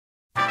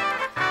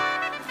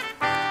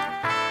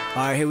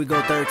Alright, here we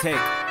go, third take.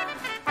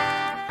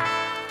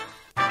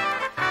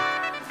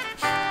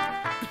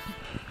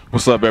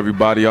 What's up,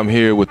 everybody? I'm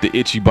here with the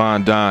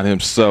Ichiban Don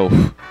himself,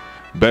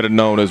 better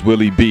known as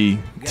Willie B,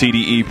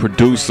 TDE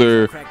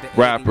producer,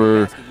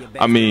 rapper.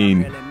 I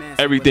mean,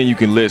 everything you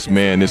can list,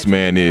 man, this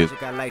man is.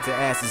 I like to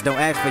ask is, don't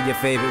ask for your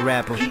favorite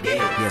rapper.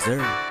 Yes, sir.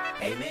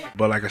 Amen.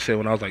 But like I said,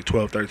 when I was like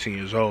 12, 13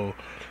 years old,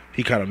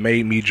 he kind of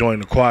made me join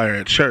the choir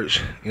at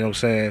church, you know what I'm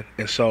saying?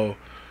 And so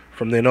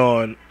from then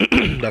on,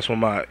 that's when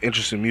my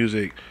interest in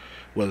music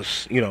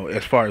was, you know,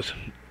 as far as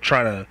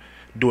trying to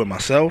do it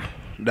myself,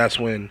 that's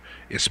when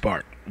it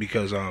sparked.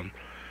 Because,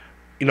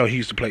 you know, he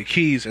used to play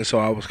keys, and so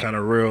I was kind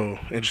of real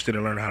interested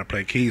in learning how to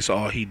play keys. So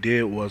all he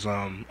did was,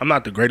 I'm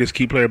not the greatest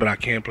key player, but I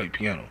can play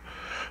piano.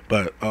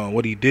 But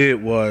what he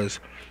did was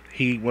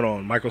he went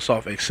on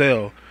Microsoft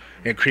Excel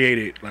and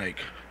created, like,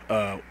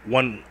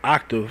 one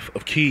octave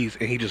of keys,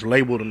 and he just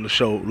labeled them to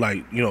show,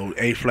 like, you know,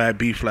 A flat,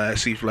 B flat,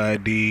 C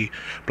flat, D,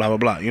 blah blah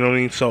blah. You know what I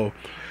mean? So,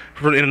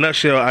 in a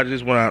nutshell, I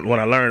just when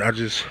I learned, I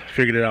just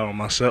figured it out on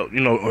myself,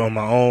 you know, on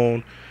my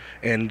own,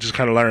 and just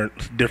kind of learned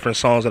different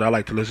songs that I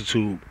like to listen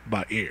to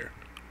by ear.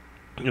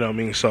 You know what I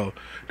mean? So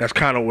that's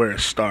kind of where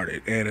it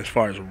started. And as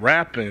far as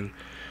rapping,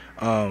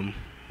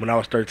 when I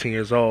was 13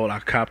 years old, I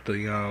copped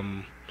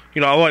the you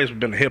know, I've always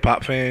been a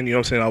hip-hop fan, you know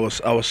what I'm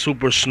saying? I was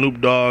super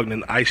Snoop Dogg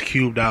and Ice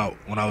Cubed out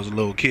when I was a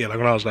little kid. Like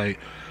when I was like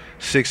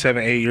 6,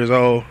 7, 8 years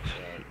old,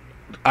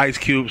 Ice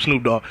Cube,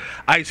 Snoop Dogg,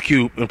 Ice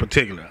Cube in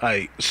particular.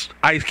 Like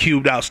Ice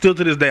Cubed out. Still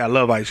to this day, I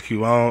love Ice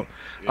Cube. I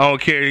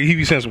don't care. He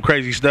be saying some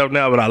crazy stuff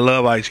now, but I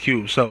love Ice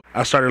Cube. So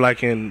I started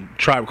liking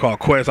Tribe Called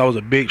Quest. I was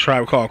a big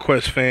Tribe Called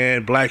Quest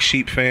fan, Black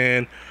Sheep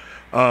fan,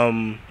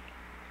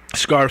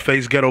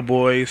 Scarface, Ghetto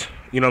Boys,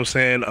 you know what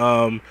I'm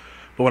saying?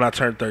 But when I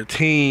turned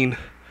 13,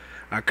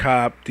 I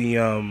copped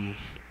the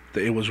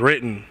It Was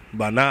Written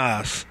by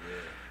Nas,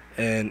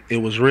 and It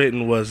Was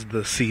Written was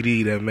the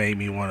CD that made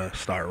me want to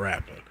start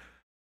rapping.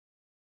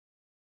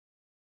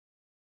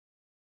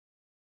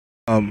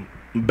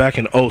 Back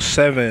in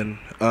 07,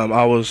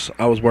 I was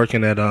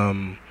working at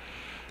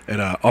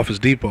Office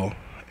Depot,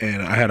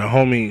 and I had a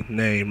homie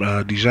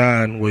named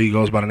Dijon, where he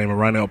goes by the name of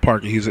Rynell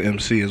Parker. He's an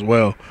MC as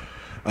well.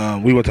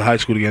 We went to high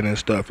school together and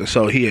stuff, and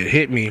so he had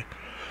hit me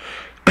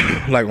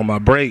like on my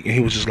break, and he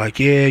was just like,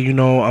 yeah, you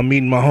know, I'm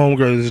meeting my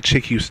homegirl. There's a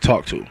chick he used to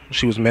talk to.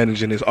 She was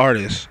managing this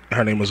artist.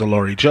 Her name was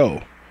Lori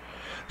Joe.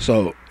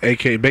 So,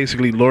 aka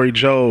basically, Lori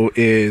Joe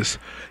is,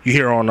 you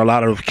hear her on a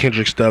lot of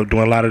Kendrick stuff,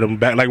 doing a lot of them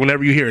back. Like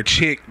whenever you hear a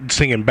chick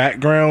singing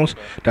backgrounds,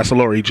 that's a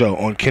Lori Joe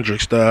on Kendrick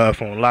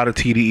stuff, on a lot of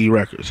TDE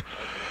records.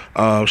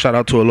 Shout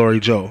out to a Lori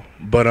Joe.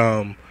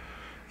 But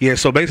yeah,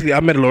 so basically,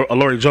 I met a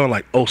Lori Joe in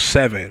like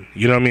 07.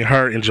 You know what I mean?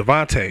 Her and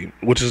Javante,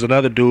 which is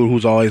another dude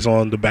who's always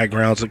on the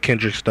backgrounds of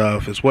Kendrick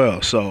stuff as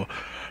well. So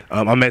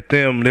I met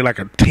them. They're like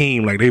a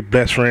team, like they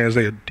best friends.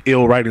 They're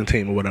ill writing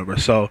team or whatever.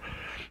 So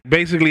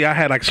basically, I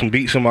had like some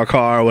beats in my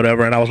car or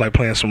whatever, and I was like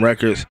playing some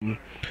records.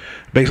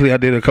 Basically, I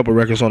did a couple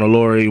records on a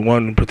Lori.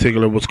 One in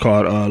particular was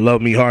called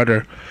Love Me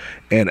Harder,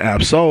 and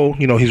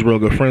Absol, you know, he's real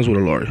good friends with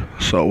a Lori.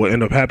 So what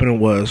ended up happening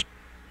was,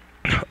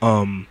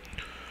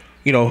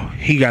 you know,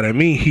 he got at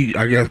me.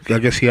 I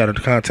guess he had a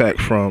contact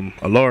from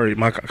a Lori,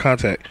 my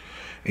contact,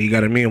 and he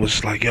got at me and was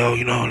just like, yo,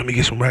 you know, let me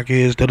get some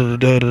records, da da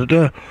da da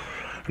da.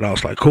 And I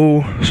was like,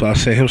 cool. So I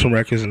sent him some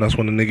records, and that's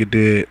when the nigga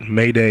did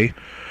Mayday,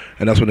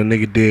 and that's when the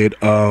nigga did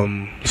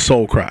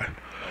Soul Cry.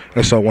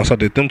 And so once I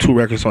did them two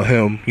records on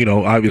him, you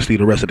know, obviously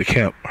the rest of the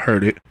camp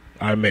heard it.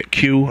 I met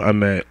Q, I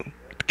met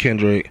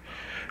Kendrick,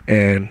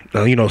 and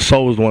you know,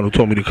 Soul was the one who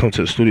told me to come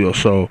to the studio.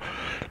 So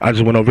I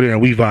just went over there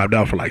and we vibed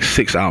out for like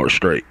 6 hours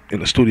straight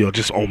in the studio,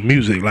 just on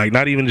music. Like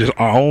not even just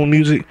our own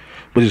music,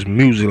 but just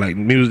music, like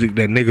music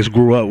that niggas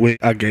grew up with.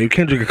 I gave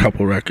Kendrick a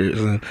couple records,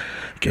 and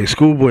gave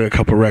Schoolboy a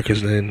couple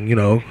records, and then, you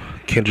know,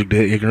 Kendrick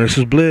did Ignorance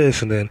is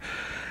Bliss. And then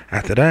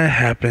after that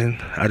happened,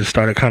 I just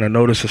started kind of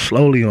noticing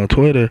slowly on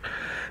Twitter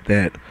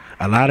that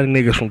a lot of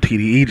niggas from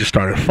TDE just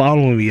started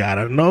following me out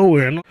of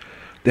nowhere.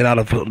 Then out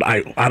of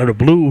the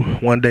blue,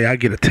 one day I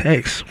get a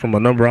text from a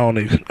number I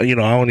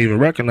don't even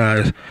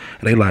recognize, and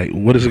they like,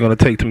 what is it gonna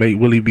take to make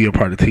Willie be a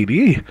part of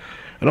TDE?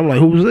 And I'm like,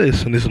 who's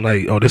this? And this is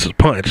like, oh, this is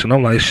Punch. And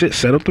I'm like, shit,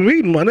 set up the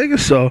meeting, my nigga.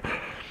 So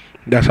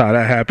that's how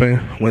that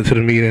happened. Went to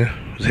the meeting.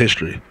 It was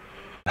history.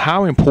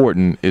 How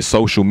important is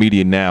social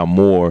media now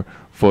more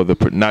for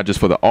not just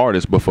for the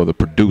artist, but for the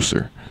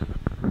producer?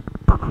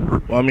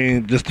 Well, I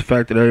mean, just the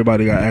fact that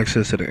everybody got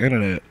access to the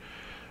internet,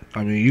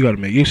 I mean, you got to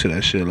make use of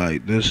that shit.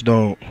 Like, this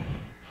don't,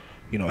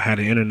 you know, have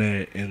the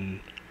internet and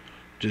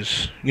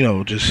just, you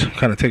know, just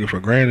kind of take it for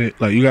granted.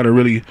 Like, you got to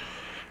really,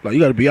 like, you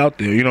got to be out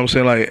there. You know what I'm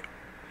saying? Like,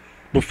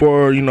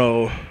 before, you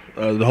know,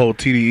 the whole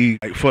TDE,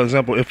 like, for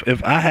example,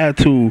 if I had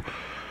to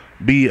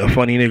be a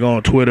funny nigga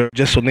on Twitter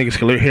just so niggas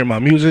can hear my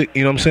music,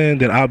 you know what I'm saying,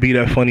 then I'll be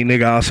that funny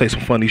nigga. I'll say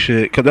some funny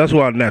shit, because that's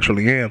who I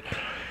naturally am.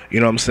 You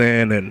know what I'm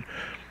saying? And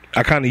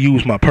I kind of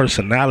use my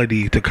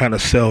personality to kind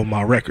of sell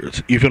my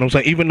records. You feel what I'm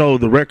saying? Even though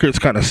the records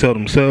kind of sell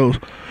themselves,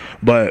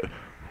 but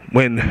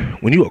when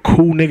you a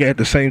cool nigga at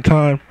the same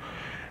time,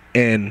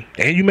 and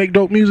you make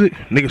dope music,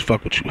 niggas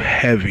fuck with you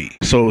heavy.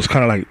 So it's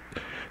kind of like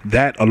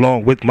that,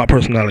 along with my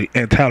personality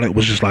and talent,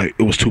 was just like,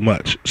 it was too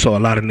much. So a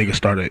lot of niggas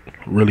started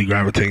really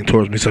gravitating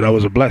towards me. So that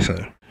was a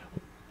blessing.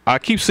 I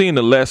keep seeing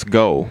the Let's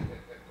Go.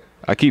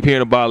 I keep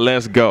hearing about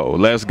Let's Go.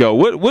 Let's Go.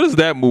 What is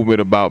that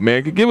movement about,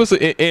 man? Give us an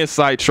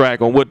insight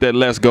track on what that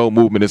Let's Go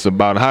movement is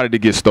about. How did it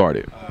get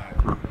started?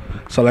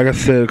 So like I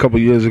said, a couple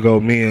years ago,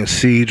 me and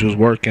Siege was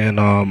working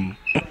on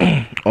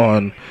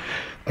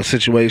a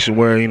situation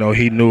where, you know,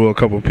 he knew a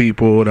couple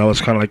people that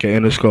was kind of like an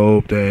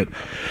Interscope that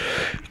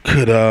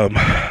could,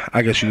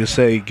 I guess you could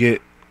say,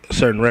 get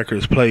certain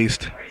records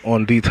placed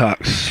on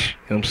Detox. You know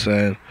what I'm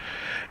saying?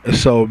 And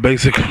so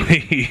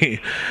basically,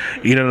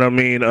 you know what I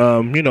mean?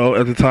 You know,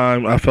 at the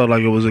time, I felt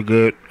like it was a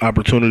good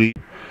opportunity.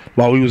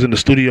 While we was in the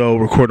studio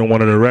recording one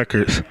of the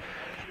records,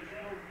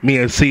 me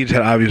and Siege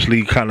had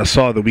obviously kind of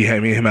saw that me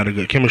and him had a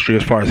good chemistry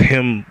as far as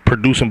him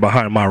producing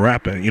behind my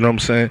rapping. You know what I'm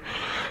saying?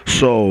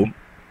 So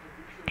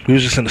we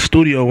was just in the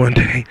studio one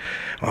day.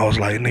 I was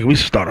like, nigga, we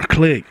should start a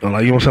clique. Or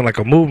like, you know what I'm saying? Like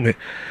a movement.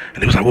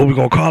 And he was like, what we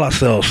gonna call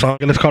ourselves, son?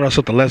 And let's call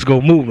ourselves the Let's Go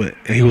movement.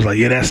 And he was like,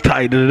 yeah, that's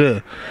tight. Da, da, da.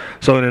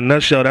 So in a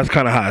nutshell, that's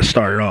kind of how it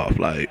started off.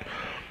 Like,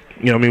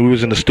 you know what I mean? We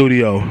was in the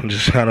studio and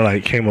just kind of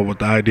like came up with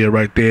the idea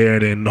right there.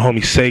 And then the homie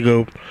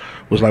Sega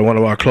was like one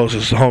of our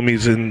closest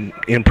homies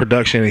in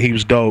production, and he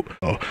was dope.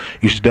 So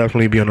you should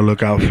definitely be on the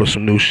lookout for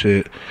some new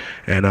shit.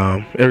 And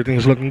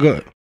everything's looking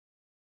good.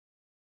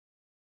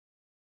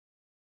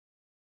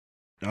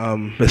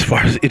 As far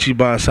as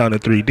Ichiban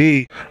sounded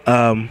 3D,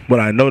 what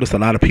I noticed a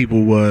lot of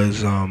people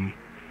was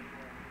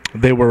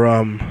they were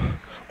on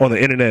the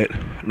internet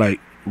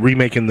like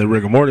remaking the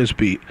Rigor Mortis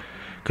beat,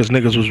 because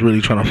niggas was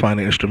really trying to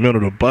find an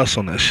instrumental to bust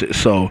on that shit.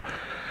 So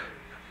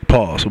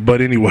pause.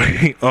 But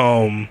anyway,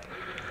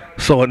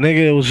 so a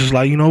nigga was just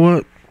like, you know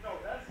what,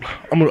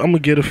 I'm gonna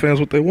give the fans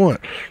what they want.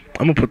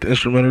 I'm gonna put the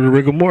instrumental to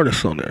Rigor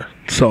Mortis on there.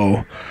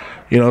 So,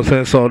 you know what I'm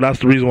saying? So that's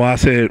the reason why I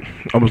said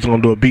I was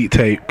going to do a beat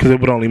tape, because it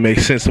would only make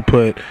sense to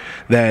put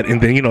that, and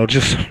then, you know,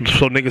 just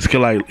so niggas can,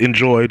 like,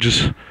 enjoy,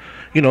 just,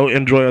 you know,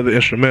 enjoy other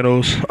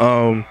instrumentals.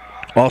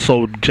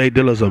 Also, Jay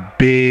Dilla's a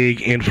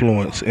big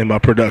influence in my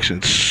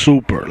production.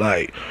 Super.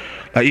 Like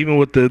even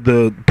with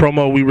the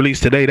promo we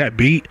released today, that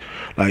beat,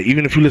 like,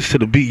 even if you listen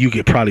to the beat, you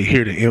could probably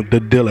hear the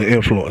Dilla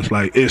influence.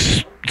 Like,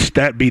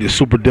 that beat is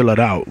super Dilla'd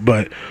out.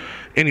 But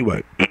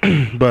anyway,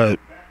 but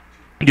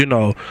you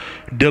know,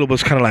 Dilla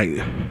was kind of like,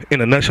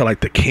 in a nutshell,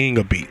 like the king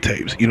of beat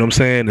tapes. You know what I'm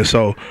saying? And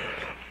so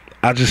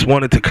I just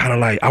wanted to kind of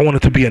like, I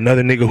wanted to be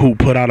another nigga who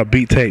put out a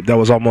beat tape that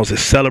was almost as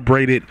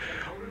celebrated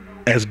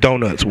as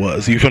Donuts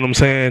was. You feel what I'm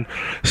saying?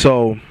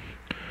 So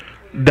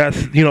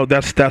that's, you know,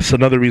 that's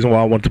another reason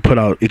why I wanted to put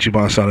out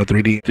Ichiban Sound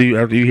 3D.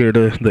 After you hear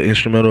the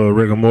instrumental of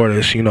Rigor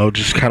Mortis, you know,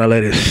 just kind of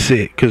let it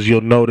sit, because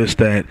you'll notice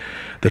that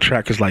the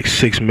track is like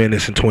 6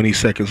 minutes and 20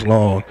 seconds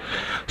long.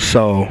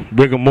 So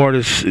Rigor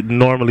Mortis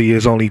normally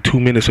is only 2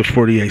 minutes and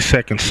 48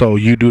 seconds, so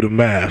you do the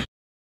math.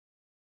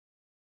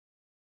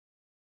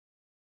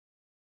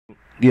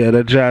 Yeah,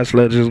 that jazz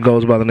legend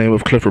goes by the name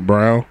of Clifford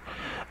Brown.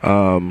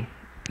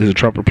 He's a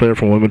trumpet player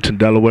from Wilmington,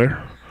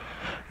 Delaware.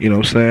 You know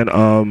what I'm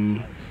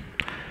saying?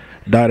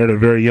 Died at a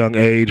very young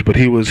age, but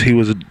he was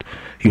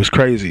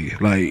crazy.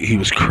 Like, he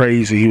was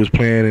crazy. He was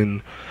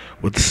playing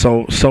with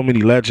so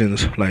many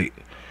legends, like,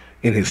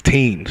 in his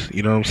teens.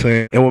 You know what I'm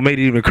saying? And what made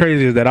it even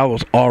crazier is that I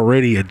was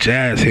already a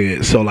jazz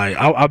head. So like,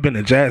 I've been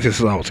a jazz head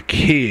since I was a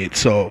kid.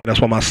 So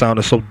that's why my sound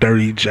is so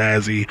dirty,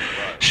 jazzy,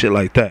 shit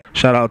like that.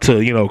 Shout out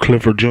to, you know,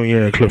 Clifford Jr.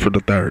 and Clifford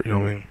III. You know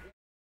what I mean?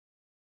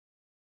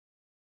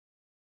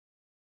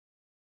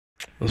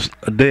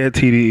 A day at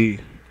TDE.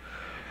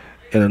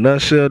 In a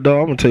nutshell, dog,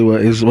 I'm gonna tell you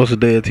what's a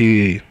day at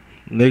TDE.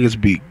 Niggas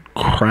be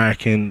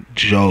cracking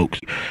jokes.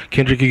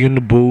 Kendrick get in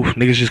the booth,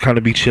 niggas just kind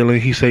of be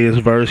chilling. He say his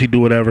verse, he do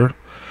whatever.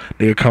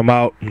 Nigga come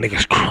out,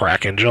 niggas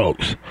cracking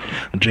jokes.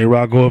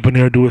 J-Rock go up in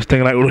there, do his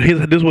thing. Like,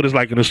 this is what it's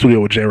like in the studio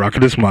with J-Rock.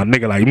 This is my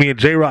nigga. Like, me and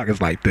J-Rock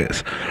is like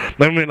this.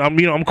 I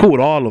mean, I'm cool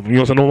with all of them. You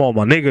know what I'm saying? I'm all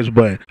my niggas,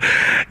 but,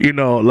 you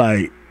know,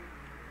 like,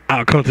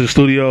 I'll come to the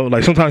studio.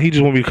 Like, sometimes he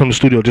just want me to come to the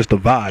studio just to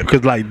vibe,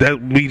 because like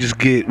that,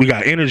 we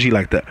got energy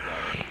like that.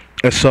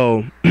 And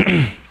so,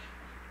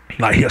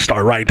 like, he'll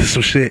start writing to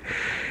some shit,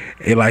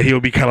 and like he'll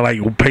be kind of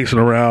like pacing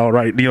around,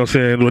 right? You know what I'm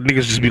saying? But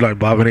niggas just be like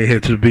bobbing their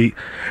head to the beat.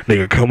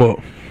 Nigga come up,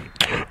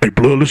 hey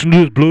blood, listen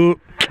to this, blood.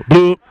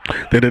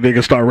 Then the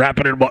nigga start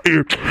rapping in my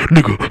ear,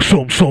 nigga,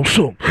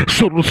 some.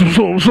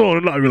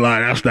 And I be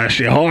like, that's that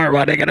shit hard,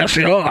 my nigga, that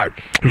shit hard.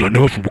 He's like,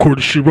 no, I'm recording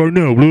this shit right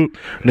now, blood.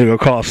 Nigga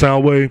call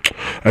Soundwave,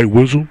 hey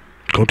Wizzle,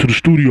 come to the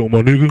studio,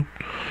 my nigga.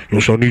 You know,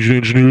 so I need you to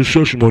engineer this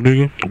session, my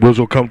nigga.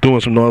 Wizzle come through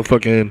in some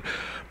motherfucking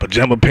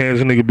pajama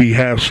pants, and nigga be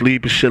half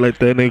asleep and shit like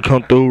that. Nigga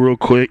come through real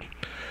quick.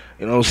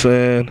 You know what I'm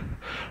saying?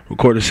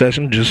 Record a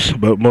session,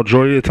 but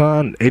majority of the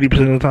time, 80%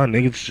 of the time,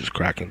 niggas just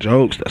cracking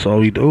jokes. That's all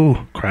we do.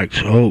 Crack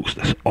jokes.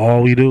 That's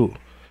all we do.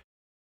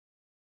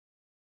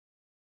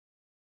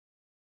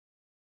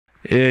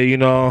 Yeah, you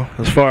know,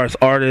 as far as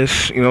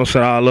artists, you know what I'm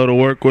saying, I love to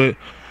work with.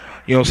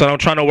 You know what I'm saying? I'm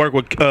trying to work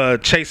with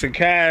Chasing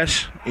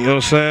Cash. You know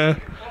what I'm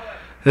saying?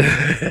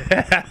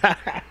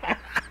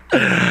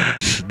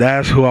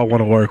 that's who I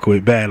want to work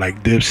with bad,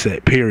 like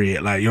Dipset,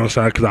 period. Like, you know what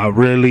I'm saying? Because I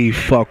really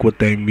fuck with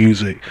their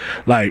music.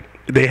 Like,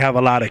 they have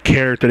a lot of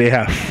character. They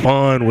have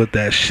fun with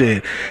that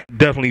shit.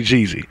 Definitely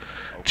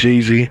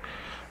Jeezy.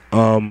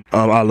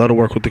 I love to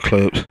work with the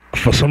clips.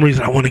 For some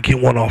reason, I want to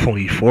get one off on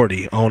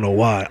E40. I don't know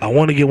why. I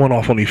want to get one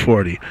off on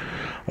E40.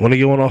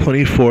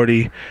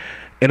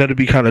 And it'd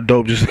be kind of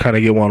dope just to kind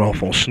of get one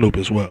off on Snoop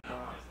as well.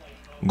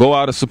 Go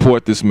out and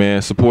support this,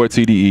 man. Support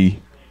TDE.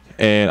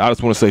 And I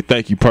just want to say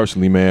thank you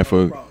personally, man,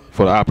 for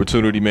the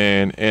opportunity,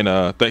 man. And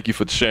thank you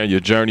for sharing your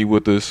journey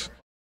with us.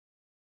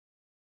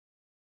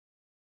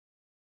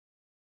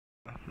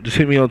 Just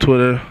hit me on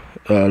Twitter.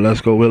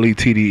 Let's Go Willie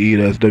TDE.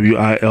 That's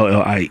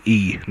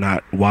WILLIE,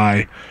 not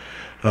Y.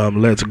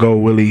 Let's Go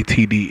Willie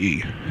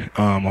TDE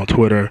on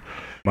Twitter.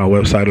 My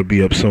website will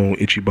be up soon,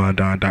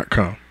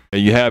 itchybondon.com. There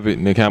you have it,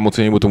 Nick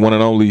Hamilton with the one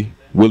and only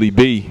Willie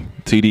B,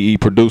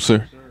 TDE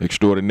producer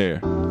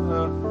extraordinaire.